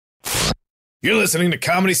You're listening to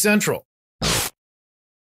Comedy Central.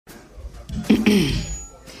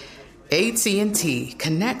 AT&T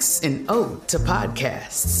connects an ode to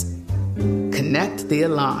podcasts. Connect the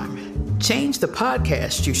alarm. Change the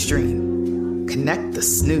podcast you stream. Connect the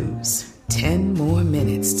snooze. 10 more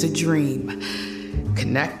minutes to dream.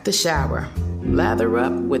 Connect the shower. Lather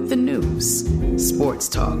up with the news. Sports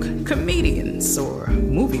talk, comedians, or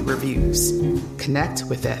movie reviews. Connect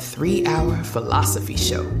with that 3-hour philosophy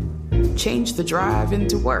show. Change the drive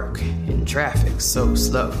into work in traffic so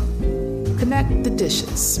slow. Connect the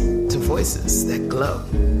dishes to voices that glow.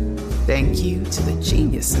 Thank you to the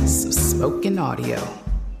geniuses of spoken audio.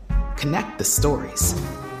 Connect the stories.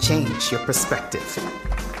 Change your perspective.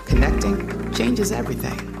 Connecting changes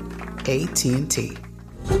everything. AT&T.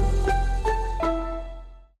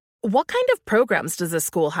 What kind of programs does this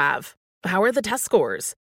school have? How are the test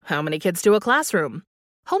scores? How many kids do a classroom?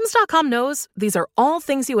 Homes.com knows these are all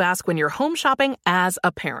things you ask when you're home shopping as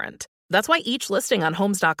a parent. That's why each listing on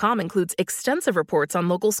Homes.com includes extensive reports on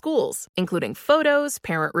local schools, including photos,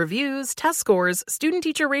 parent reviews, test scores,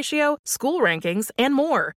 student-teacher ratio, school rankings, and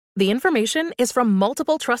more. The information is from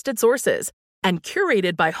multiple trusted sources and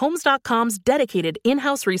curated by Homes.com's dedicated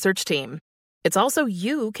in-house research team. It's also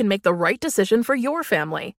you can make the right decision for your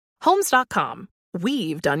family. Homes.com.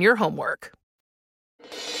 We've done your homework.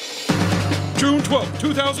 June 12,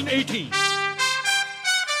 2018.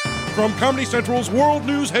 From Comedy Central's World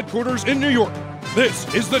News headquarters in New York,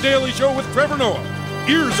 this is The Daily Show with Trevor Noah,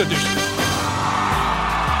 Ears Edition.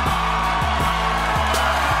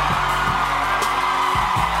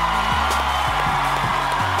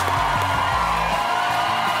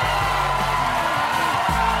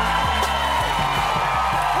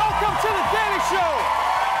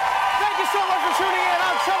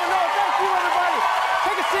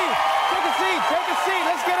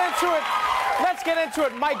 Let's get into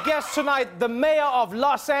it. My guest tonight, the mayor of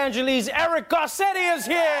Los Angeles, Eric Garcetti, is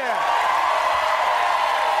here.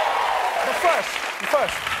 But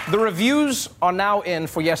first, the reviews are now in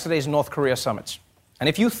for yesterday's North Korea summit. And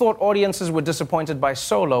if you thought audiences were disappointed by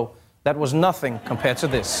Solo, that was nothing compared to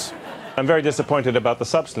this. I'm very disappointed about the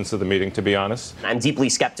substance of the meeting, to be honest. I'm deeply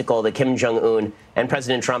skeptical that Kim Jong-un and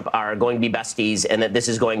President Trump are going to be besties and that this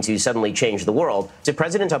is going to suddenly change the world. If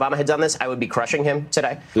President Obama had done this, I would be crushing him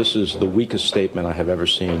today. This is the weakest statement I have ever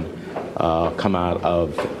seen come out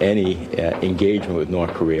of any engagement with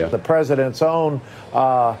North Korea. The president's own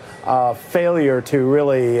failure to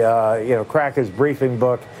really, crack his briefing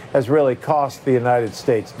book has really cost the United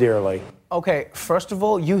States dearly. Okay, first of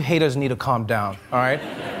all, you haters need to calm down, all right?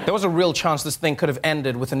 There was a real chance this thing could have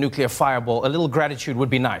ended with a nuclear fireball. A little gratitude would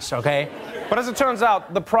be nice, okay? But as it turns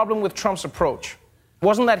out, the problem with Trump's approach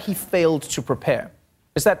wasn't that he failed to prepare.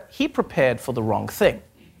 It's that he prepared for the wrong thing.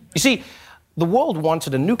 You see, the world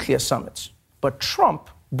wanted a nuclear summit, but Trump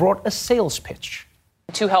brought a sales pitch.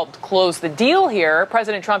 To help close the deal here,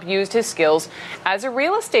 President Trump used his skills as a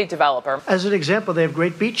real estate developer. As an example, they have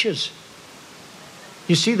great beaches.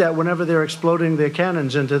 You see that whenever they're exploding their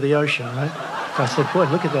cannons into the ocean, right? I said, boy,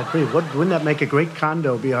 look at that. Wouldn't that make a great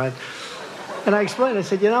condo behind? And I explained, I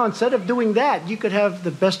said, instead of doing that, you could have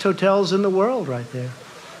the best hotels in the world right there.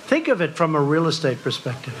 Think of it from a real estate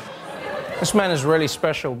perspective. This man is really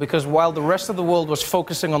special because while the rest of the world was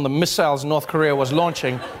focusing on the missiles North Korea was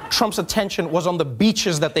launching, Trump's attention was on the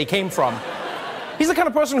beaches that they came from. He's the kind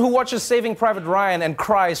of person who watches Saving Private Ryan and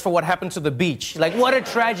cries for what happened to the beach. Like, what a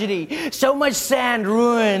tragedy. So much sand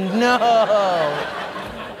ruined. No.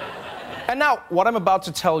 And now, what I'm about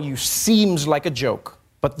to tell you seems like a joke,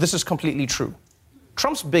 but this is completely true.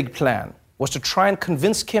 Trump's big plan was to try and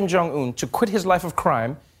convince Kim Jong-un to quit his life of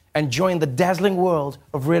crime and join the dazzling world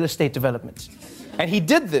of real estate development. And he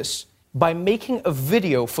did this by making a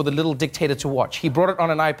video for the little dictator to watch. He brought it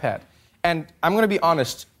on an iPad. And I'm going to be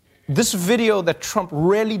honest, this video that Trump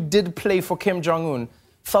really did play for Kim Jong-un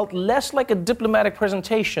felt less like a diplomatic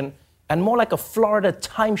presentation and more like a Florida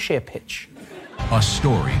timeshare pitch. A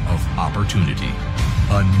story of opportunity,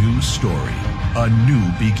 a new story, a new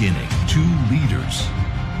beginning. Two leaders,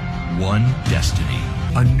 one destiny.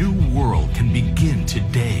 A new world can begin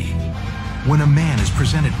today when a man is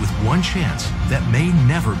presented with one chance that may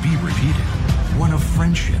never be repeated. One of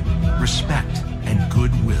friendship, respect, and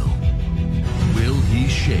goodwill. Will he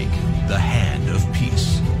shake the hand of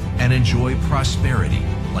peace and enjoy prosperity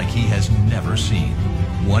like he has never seen?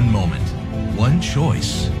 One moment, one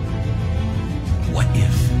choice. What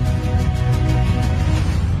if?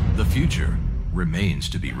 The future remains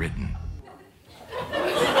to be written.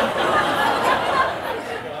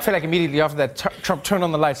 I feel like immediately after that, Trump turned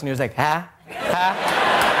on the lights and he was like, huh?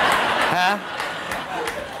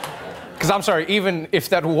 Because I'm sorry, even if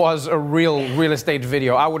that was a real estate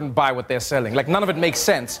video, I wouldn't buy what they're selling. Like, none of it makes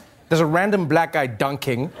sense. There's a random black guy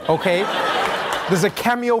dunking, okay? There's a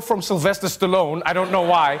cameo from Sylvester Stallone. I don't know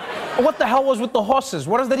why. What the hell was with the horses?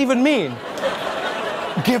 What does that even mean?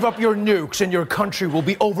 Give up your nukes and your country will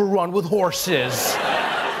be overrun with horses.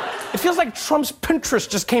 It feels like Trump's Pinterest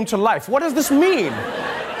just came to life. What does this mean?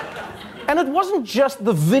 And it wasn't just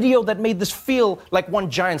the video that made this feel like one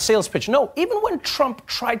giant sales pitch. No, even when Trump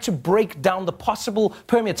tried to break down the possible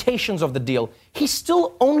permutations of the deal, he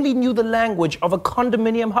still only knew the language of a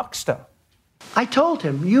condominium huckster. I told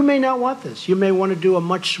him, you may not want this. You may want to do a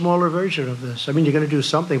much smaller version of this. I mean, you're going to do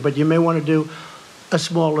something, but you may want to do a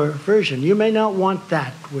smaller version. You may not want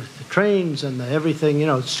that with the trains and the everything, you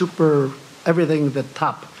know, super, everything the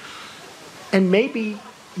top. And maybe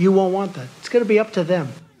you won't want that. It's going to be up to them.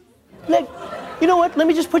 Like, you know what? Let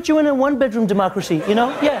me just put you in a one-bedroom democracy, you know?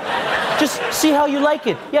 Yeah. Just see how you like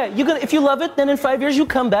it. Yeah, if you love it, then in 5 years you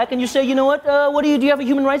come back and you say, you know what? Do you have a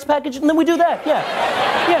human rights package? And then we do that. Yeah.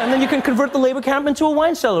 Yeah, and then you can convert the labor camp into a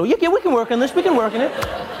wine cellar. Yeah, we can work on this. We can work on it.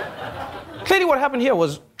 Clearly what happened here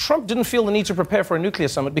was Trump didn't feel the need to prepare for a nuclear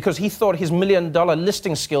summit because he thought his $1 million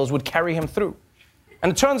listing skills would carry him through.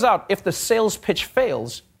 And it turns out if the sales pitch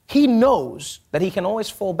fails, he knows that he can always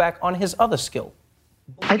fall back on his other skill.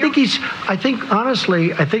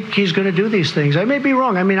 Honestly, I think he's going to do these things. I may be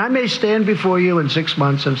wrong. I mean, I may stand before you in 6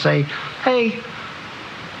 months and say, hey,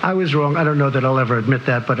 I was wrong. I don't know that I'll ever admit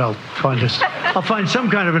that, but I'll find some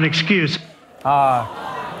kind of an excuse.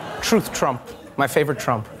 Truth Trump, my favorite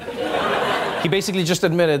Trump. He basically just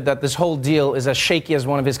admitted that this whole deal is as shaky as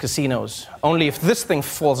one of his casinos. Only if this thing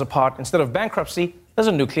falls apart, instead of bankruptcy, there's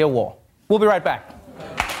a nuclear war. We'll be right back.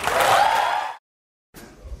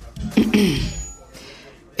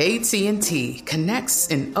 AT&T connects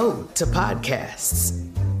an ode to podcasts.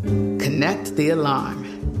 Connect the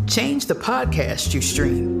alarm. Change the podcast you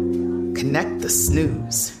stream. Connect the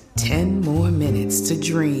snooze. 10 more minutes to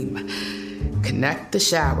dream. Connect the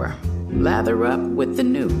shower. Lather up with the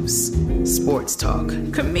news. Sports talk,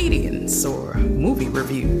 comedians, or movie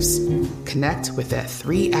reviews. Connect with that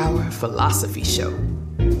 3-hour philosophy show.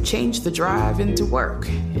 Change the drive into work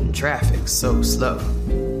in traffic so slow.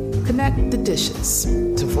 Connect the dishes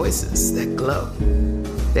to voices that glow.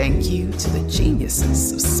 Thank you to the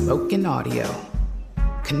geniuses of spoken audio.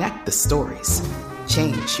 Connect the stories.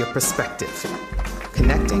 Change your perspective.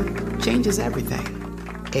 Connecting changes everything.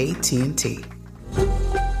 AT&T.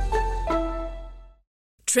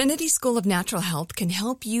 Trinity School of Natural Health can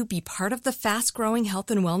help you be part of the fast-growing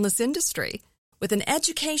health and wellness industry. With an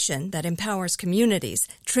education that empowers communities,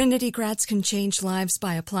 Trinity grads can change lives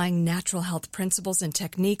by applying natural health principles and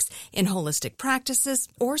techniques in holistic practices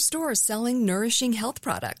or stores selling nourishing health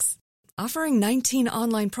products. Offering 19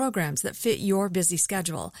 online programs that fit your busy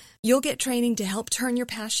schedule, you'll get training to help turn your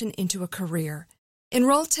passion into a career.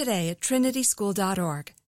 Enroll today at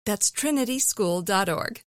trinityschool.org. That's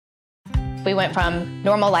trinityschool.org. We went from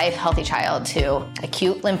normal life, healthy child to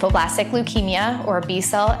acute lymphoblastic leukemia, or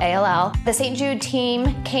B-cell ALL. The St. Jude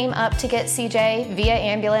team came up to get CJ via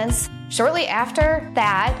ambulance. Shortly after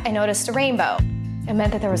that, I noticed a rainbow. It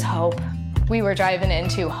meant that there was hope. We were driving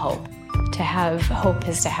into hope. To have hope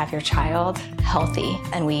is to have your child healthy,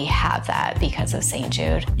 and we have that because of St.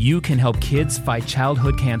 Jude. You can help kids fight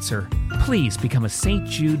childhood cancer. Please become a St.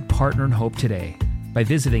 Jude Partner in Hope today by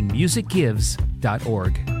visiting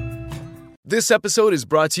musicgives.org. This episode is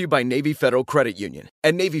brought to you by Navy Federal Credit Union.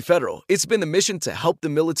 At Navy Federal, it's been the mission to help the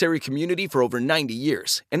military community for over 90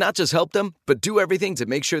 years. And not just help them, but do everything to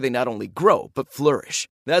make sure they not only grow, but flourish.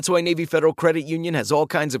 That's why Navy Federal Credit Union has all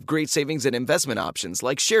kinds of great savings and investment options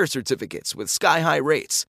like share certificates with sky-high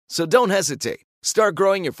rates. So don't hesitate. Start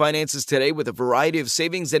growing your finances today with a variety of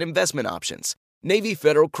savings and investment options. Navy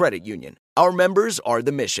Federal Credit Union. Our members are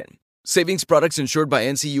the mission. Savings products insured by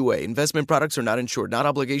NCUA. Investment products are not insured, not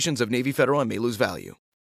obligations of Navy Federal and may lose value.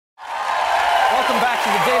 Welcome back to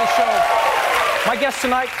The Daily Show. My guest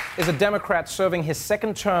tonight is a Democrat serving his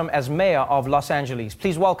second term as mayor of Los Angeles.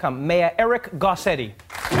 Please welcome Mayor Eric Garcetti.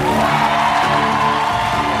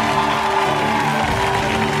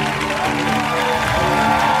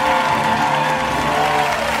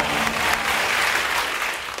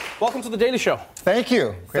 Welcome to The Daily Show. Thank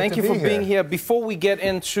you. Thank you for being here. Before we get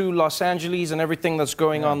into Los Angeles and everything that's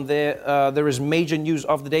going on there, there is major news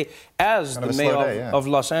of the day. As the mayor of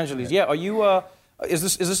Los Angeles, are you?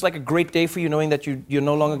 Is this like a great day for you, knowing that you're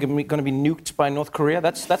no longer going to be nuked by North Korea?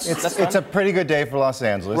 It's a pretty good day for Los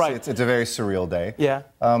Angeles. Right. It's a very surreal day. Yeah.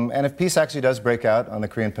 And if peace actually does break out on the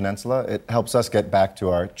Korean Peninsula, it helps us get back to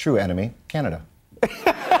our true enemy, Canada.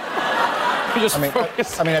 Just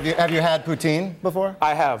I mean, have you had poutine before?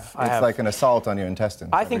 I have. It's like an assault on your intestines.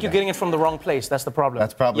 I think you're getting it from the wrong place. That's the problem.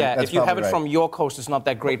 That's probably if you have it from your coast, it's not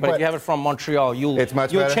that great. But if you have it from Montreal, you'll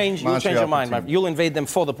change your mind. You'll invade them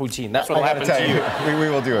for the poutine. That's what will happen to you. We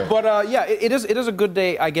will do it. But it is a good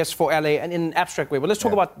day, I guess, for LA, and in an abstract way. But let's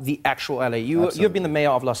talk about the actual LA. You've been the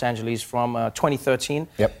mayor of Los Angeles from 2013.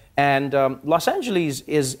 Yep. And Los Angeles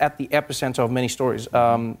is at the epicenter of many stories.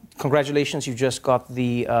 Congratulations, you just got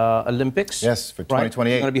the Olympics. Yes, for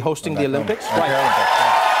 2028. Right? You're going to be hosting the Olympics. Right.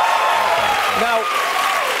 Now,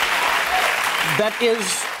 that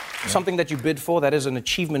is something that you bid for, that is an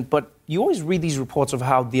achievement, but you always read these reports of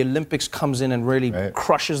how the Olympics comes in and really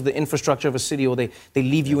crushes the infrastructure of a city, or they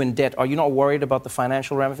leave you in debt. Are you not worried about the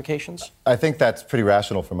financial ramifications? I think that's pretty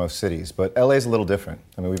rational for most cities, but LA is a little different.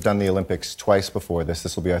 I mean, we've done the Olympics twice before this.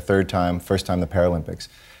 This will be our third time, first time the Paralympics.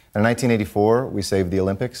 And in 1984, we saved the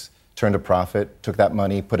Olympics, turned a profit, took that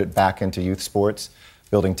money, put it back into youth sports,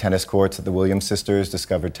 building tennis courts that the Williams sisters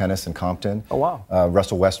discovered tennis in Compton. Oh, wow.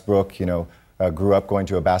 Russell Westbrook, grew up going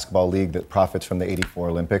to a basketball league that profits from the 84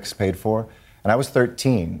 Olympics paid for. And I was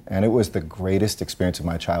 13, and it was the greatest experience of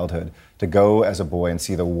my childhood to go as a boy and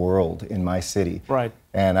see the world in my city. Right.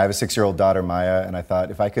 And I have a 6-year-old daughter, Maya, and I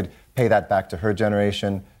thought if I could pay that back to her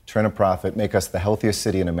generation, turn a profit, make us the healthiest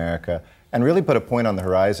city in America, and really put a point on the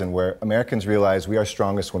horizon where Americans realize we are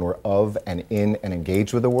strongest when we're of and in and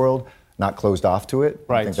engaged with the world, not closed off to it.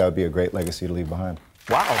 Right. I think that would be a great legacy to leave behind.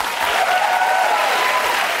 Wow.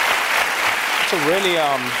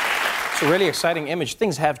 It's a really exciting image.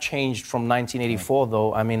 Things have changed from 1984,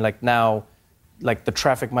 though. I mean, now, the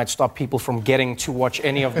traffic might stop people from getting to watch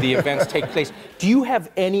any of the events take place. Do you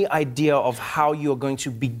have any idea of how you're going to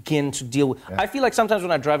begin to deal with... I feel like sometimes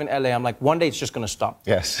when I drive in LA, I'm like, one day it's just going to stop.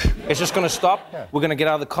 Yes. It's just going to stop. Yeah. We're going to get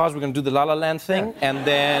out of the cars, we're going to do the La La Land thing, and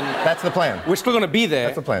then... That's the plan. We're still going to be there.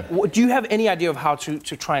 That's the plan. Do you have any idea of how to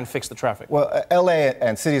try and fix the traffic? Well, LA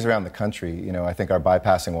and cities around the country, I think are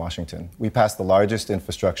bypassing Washington. We passed the largest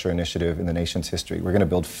infrastructure initiative in the nation's history. We're going to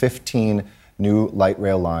build 15 new light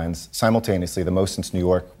rail lines simultaneously, the most since New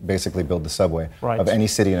York basically built the subway of any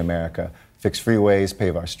city in America. Fix freeways,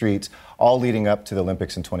 pave our streets, all leading up to the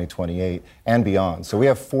Olympics in 2028 and beyond. So we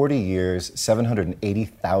have 40 years,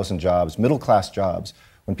 780,000 jobs, middle-class jobs,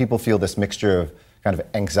 when people feel this mixture of kind of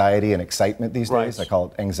anxiety and excitement these days. I call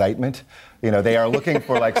it anxitement. They are looking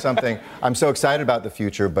for something. I'm so excited about the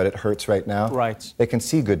future, but it hurts right now. Right. They can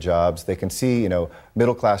see good jobs. They can see,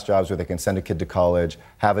 middle-class jobs where they can send a kid to college,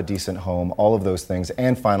 have a decent home, all of those things,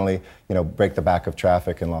 and finally, break the back of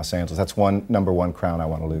traffic in Los Angeles. That's number one crown I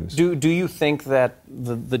want to lose. Do you think that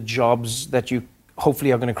the jobs that you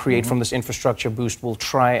hopefully are going to create from this infrastructure boost will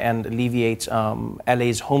try and alleviate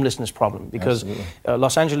LA's homelessness problem? Because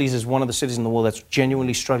Los Angeles is one of the cities in the world that's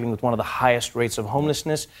genuinely struggling with one of the highest rates of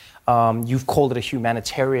homelessness. You've called it a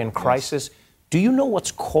humanitarian crisis. Yes. Do you know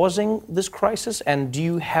what's causing this crisis, and do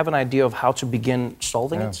you have an idea of how to begin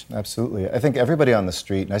solving it? Absolutely. I think everybody on the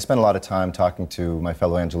street, and I spend a lot of time talking to my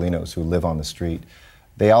fellow Angelenos who live on the street,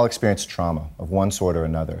 they all experience trauma of one sort or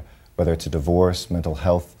another, whether it's a divorce, mental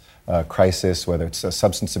health crisis, whether it's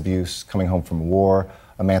substance abuse, coming home from war,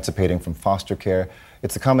 emancipating from foster care.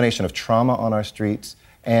 It's a combination of trauma on our streets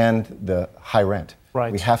and the high rent.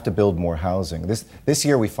 Right. We have to build more housing. This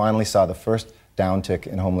year we finally saw the first downtick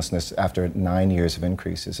in homelessness after 9 years of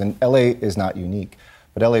increases. And LA is not unique,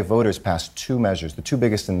 but LA voters passed 2 measures, the 2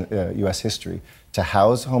 biggest in U.S. history, to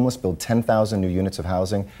house homeless, build 10,000 new units of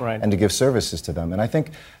housing, and to give services to them. And I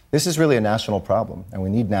think this is really a national problem, and we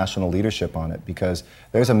need national leadership on it because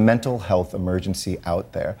there's a mental health emergency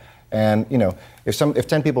out there. And, if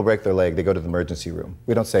 10 people break their leg, they go to the emergency room.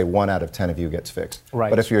 We don't say 1 out of 10 of you gets fixed. Right.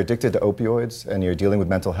 But if you're addicted to opioids and you're dealing with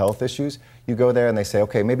mental health issues, you go there and they say,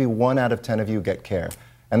 okay, maybe 1 out of 10 of you get care.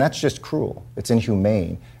 And that's just cruel. It's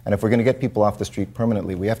inhumane. And if we're going to get people off the street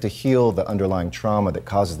permanently, we have to heal the underlying trauma that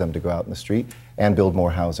causes them to go out in the street and build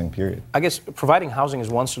more housing, period. I guess providing housing is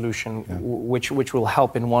one solution, which will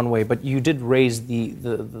help in one way. But you did raise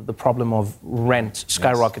the problem of rent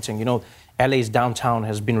skyrocketing. Yes. LA's downtown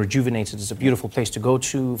has been rejuvenated. It's a beautiful place to go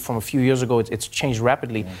to. From a few years ago, it's changed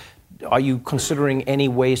rapidly. Are you considering any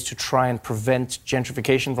ways to try and prevent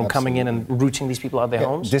gentrification from coming in and rooting these people out of their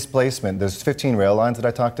homes? Displacement. There's 15 rail lines that I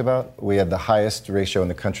talked about. We had the highest ratio in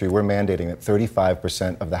the country. We're mandating that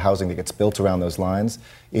 35% of the housing that gets built around those lines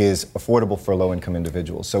is affordable for low-income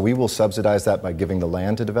individuals. So we will subsidize that by giving the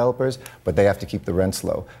land to developers, but they have to keep the rents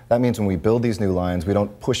low. That means when we build these new lines, we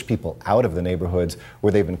don't push people out of the neighborhoods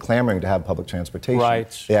where they've been clamoring to have public transportation.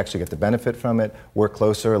 Right. They actually get the benefit from it. We're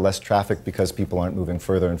closer, less traffic because people aren't moving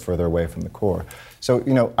further and further away from the core.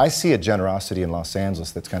 So, I see a generosity in Los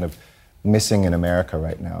Angeles that's kind of missing in America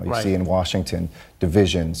right now. You see in Washington,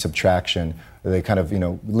 division, subtraction. They kind of,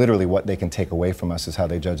 literally what they can take away from us is how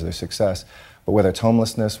they judge their success. But whether it's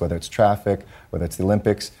homelessness, whether it's traffic, whether it's the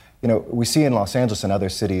Olympics, we see in Los Angeles and other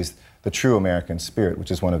cities the true American spirit,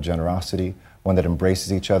 which is one of generosity, one that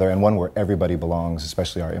embraces each other, and one where everybody belongs,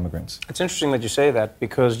 especially our immigrants. It's interesting that you say that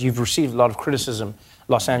because you've received a lot of criticism.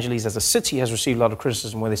 Los Angeles as a city has received a lot of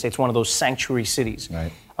criticism where they say it's one of those sanctuary cities.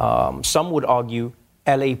 Right. Some would argue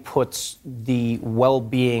LA puts the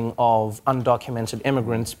well-being of undocumented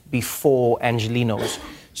immigrants before Angelenos.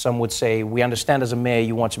 Some would say, we understand as a mayor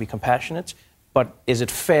you want to be compassionate, but is it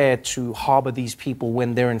fair to harbor these people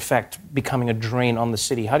when they're in fact becoming a drain on the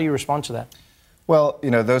city? How do you respond to that? Well,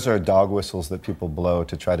 those are dog whistles that people blow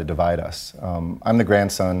to try to divide us. I'm the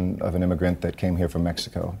grandson of an immigrant that came here from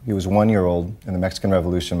Mexico. He was 1 year old. In the Mexican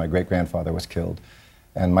Revolution, my great-grandfather was killed.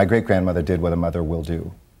 And my great-grandmother did what a mother will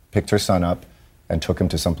do. Picked her son up and took him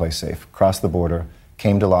to someplace safe. Crossed the border,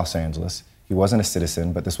 came to Los Angeles. He wasn't a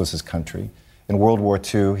citizen, but this was his country. In World War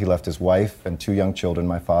II, he left his wife and 2 young children,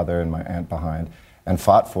 my father and my aunt, behind, and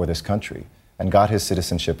fought for this country and got his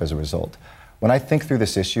citizenship as a result. When I think through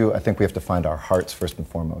this issue, I think we have to find our hearts first and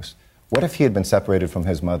foremost. What if he had been separated from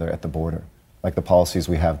his mother at the border, like the policies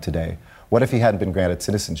we have today? What if he hadn't been granted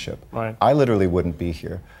citizenship? Right. I literally wouldn't be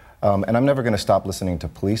here. And I'm never going to stop listening to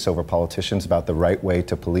police over politicians about the right way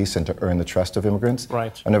to police and to earn the trust of immigrants.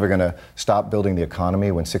 Right. I'm never going to stop building the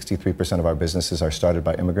economy when 63% of our businesses are started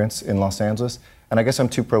by immigrants in Los Angeles. And I guess I'm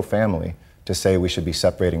too pro-family to say we should be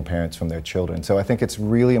separating parents from their children. So I think it's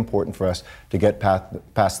really important for us to get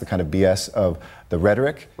past the kind of BS of the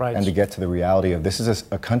rhetoric and to get to the reality of this is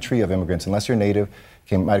a country of immigrants. Unless you're native,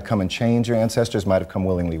 might have come and changed, your ancestors might have come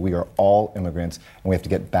willingly. We are all immigrants, and we have to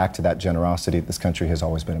get back to that generosity that this country has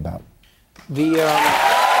always been about.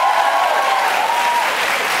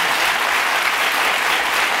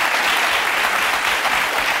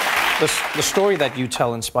 The story that you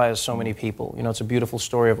tell inspires so many people. It's a beautiful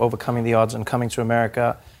story of overcoming the odds and coming to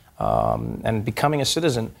America and becoming a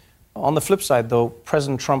citizen. On the flip side, though,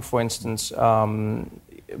 President Trump, for instance,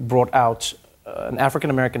 brought out an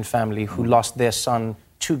African-American family who lost their son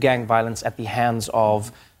to gang violence at the hands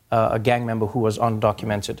of a gang member who was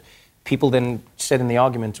undocumented. People then said in the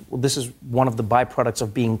argument, well, this is one of the byproducts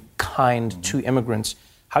of being kind to immigrants.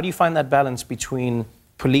 How do you find that balance between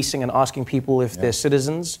policing and asking people if they're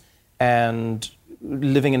citizens and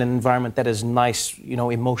living in an environment that is nice,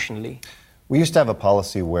 emotionally? We used to have a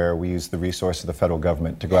policy where we used the resource of the federal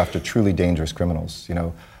government to go after truly dangerous criminals,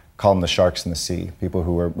 call them the sharks in the sea, people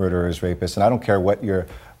who are murderers, rapists, and I don't care what your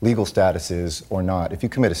legal status is or not. If you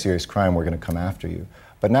commit a serious crime, we're going to come after you.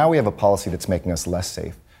 But now we have a policy that's making us less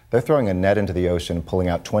safe. They're throwing a net into the ocean, pulling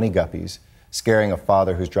out 20 guppies, scaring a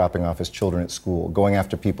father who's dropping off his children at school, going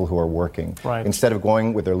after people who are working, instead of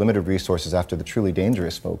going with their limited resources after the truly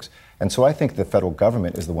dangerous folks. And so I think the federal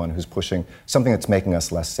government is the one who's pushing something that's making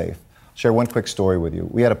us less safe. I'll share one quick story with you.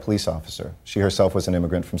 We had a police officer. She herself was an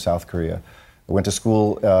immigrant from South Korea. Went to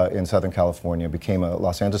school in Southern California, became a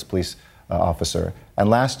Los Angeles police officer. And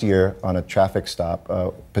last year, on a traffic stop,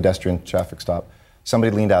 pedestrian traffic stop,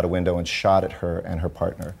 somebody leaned out a window and shot at her and her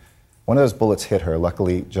partner. One of those bullets hit her,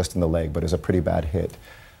 luckily just in the leg, but it was a pretty bad hit.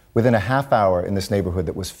 Within a half hour in this neighborhood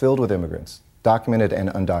that was filled with immigrants, documented and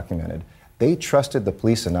undocumented, they trusted the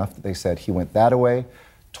police enough that they said he went that way,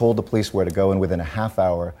 told the police where to go, and within a half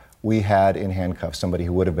hour, we had in handcuffs somebody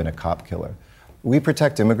who would have been a cop killer. We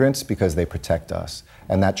protect immigrants because they protect us.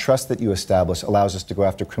 And that trust that you establish allows us to go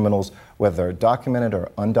after criminals, whether they're documented or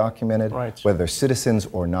undocumented, whether they're citizens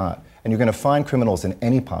or not. And you're going to find criminals in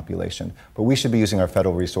any population, but we should be using our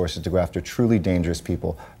federal resources to go after truly dangerous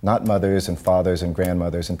people, not mothers and fathers and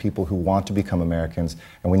grandmothers and people who want to become Americans.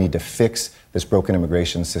 And we need to fix this broken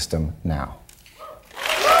immigration system now.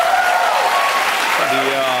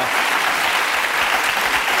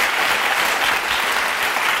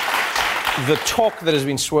 The talk that has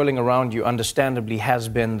been swirling around you, understandably, has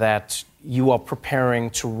been that you are preparing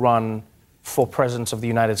to run for president of the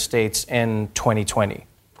United States in 2020.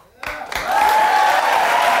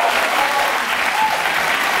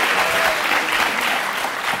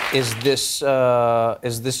 Is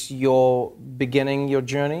this your beginning, your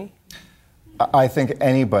journey? I think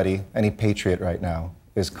anybody, any patriot right now,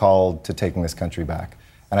 is called to taking this country back.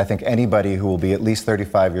 And I think anybody who will be at least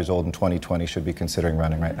 35 years old in 2020 should be considering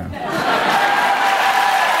running right now.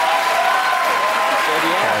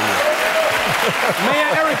 Mayor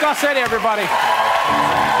Eric Garcetti, everybody.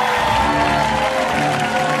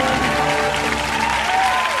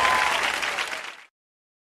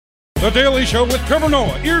 The Daily Show with Trevor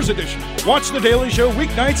Noah, Ears Edition. Watch The Daily Show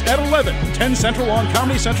weeknights at 11, 10 Central on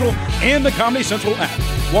Comedy Central and the Comedy Central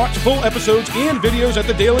app. Watch full episodes and videos at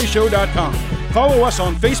thedailyshow.com. Follow us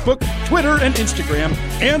on Facebook, Twitter, and Instagram,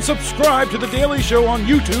 and subscribe to The Daily Show on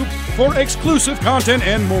YouTube for exclusive content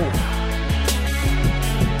and more.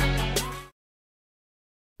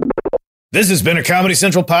 This has been a Comedy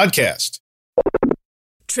Central podcast.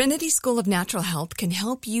 Trinity School of Natural Health can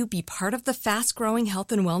help you be part of the fast-growing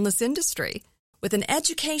health and wellness industry. With an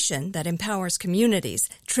education that empowers communities,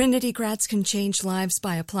 Trinity grads can change lives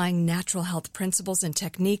by applying natural health principles and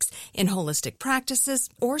techniques in holistic practices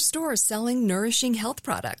or stores selling nourishing health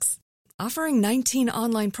products. Offering 19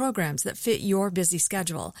 online programs that fit your busy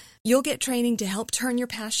schedule, you'll get training to help turn your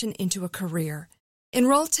passion into a career.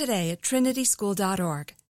 Enroll today at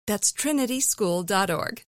trinityschool.org. That's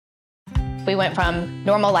trinityschool.org. We went from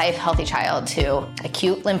normal life, healthy child to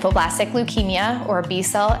acute lymphoblastic leukemia or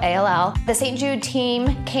B-cell ALL. The St. Jude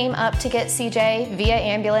team came up to get CJ via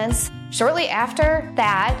ambulance. Shortly after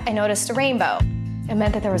that, I noticed a rainbow. It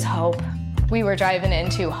meant that there was hope. We were driving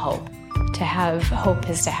into hope. To have hope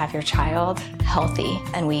is to have your child healthy,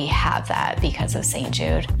 and we have that because of St.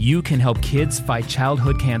 Jude. You can help kids fight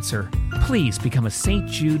childhood cancer. Please become a St.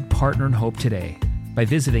 Jude Partner in Hope today by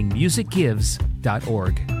visiting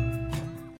musicgives.org.